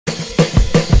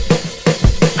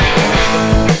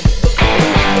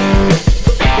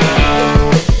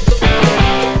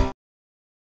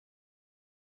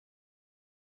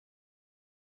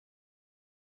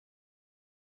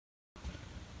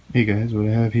Hey guys, what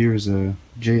I have here is a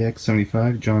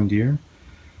Jx75 John Deere,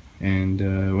 and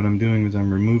what I'm doing is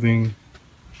I'm removing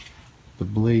the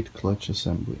blade clutch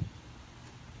assembly.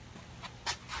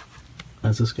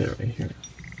 That's this guy right here.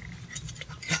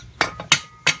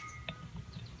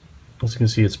 As you can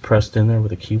see, it's pressed in there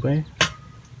with a keyway.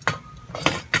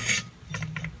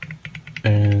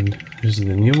 And here's the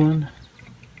new one.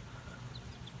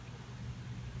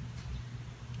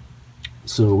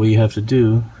 So what you have to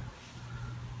do,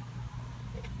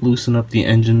 loosen up the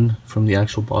engine from the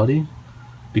actual body,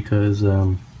 because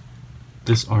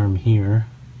this arm here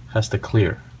has to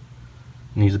clear.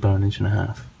 It needs about 1.5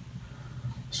 inches.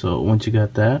 So once you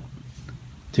got that,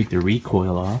 take the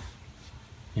recoil off,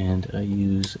 and I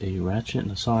use a ratchet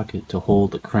and a socket to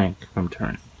hold the crank from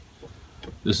turning.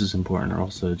 This is important, or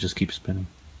else it just keeps spinning.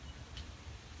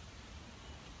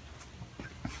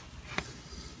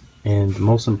 And the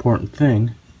most important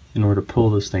thing in order to pull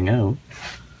this thing out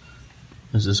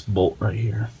is this bolt right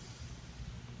here.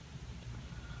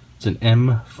 It's an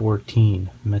M14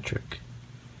 metric.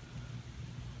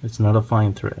 It's not a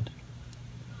fine thread.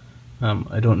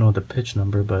 I don't know the pitch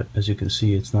number, but as you can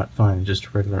see, it's not fine, just a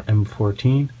regular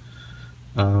M14.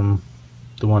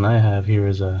 The one I have here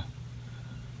is a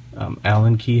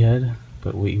Allen key head,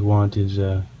 but what you want is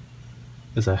a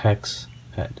hex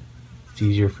head. It's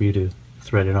easier for you to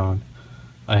thread it on.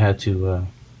 I had to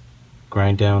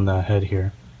grind down the head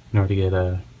here in order to get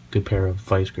a good pair of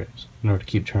vice grips in order to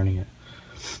keep turning it.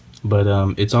 But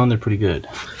it's on there pretty good.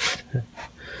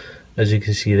 As you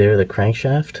can see there, the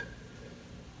crankshaft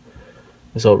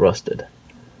is all rusted,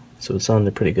 so it's on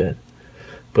there pretty good.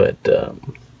 But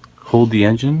hold the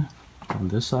engine on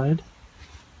this side,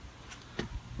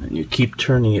 and you keep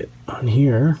turning it on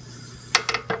here,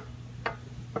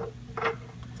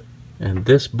 and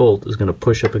this bolt is going to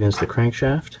push up against the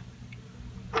crankshaft,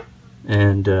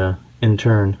 and in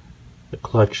turn the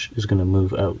clutch is going to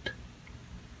move out.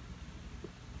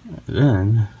 And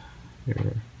then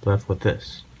you're left with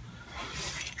this.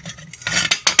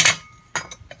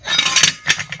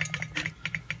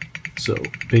 So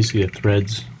basically it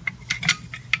threads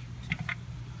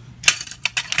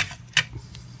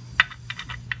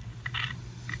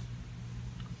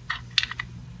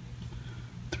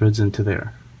into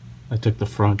there. I took the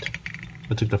front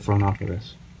off of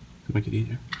this to make it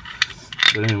easier.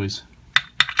 But anyways,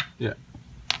 yeah,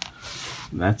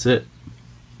 that's it.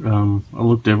 I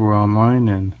looked everywhere online,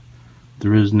 and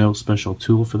there is no special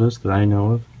tool for this that I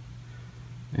know of.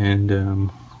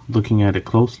 And looking at it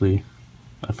closely,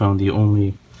 I found the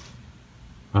only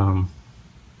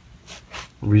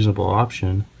reasonable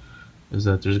option is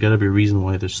that there's got to be a reason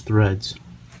why there's threads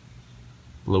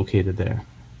located there.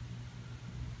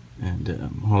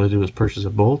 And all I do is purchase a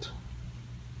bolt,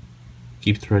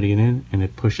 keep threading it in, and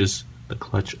it pushes the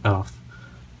clutch off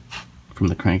from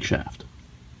the crankshaft.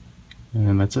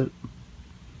 And that's it.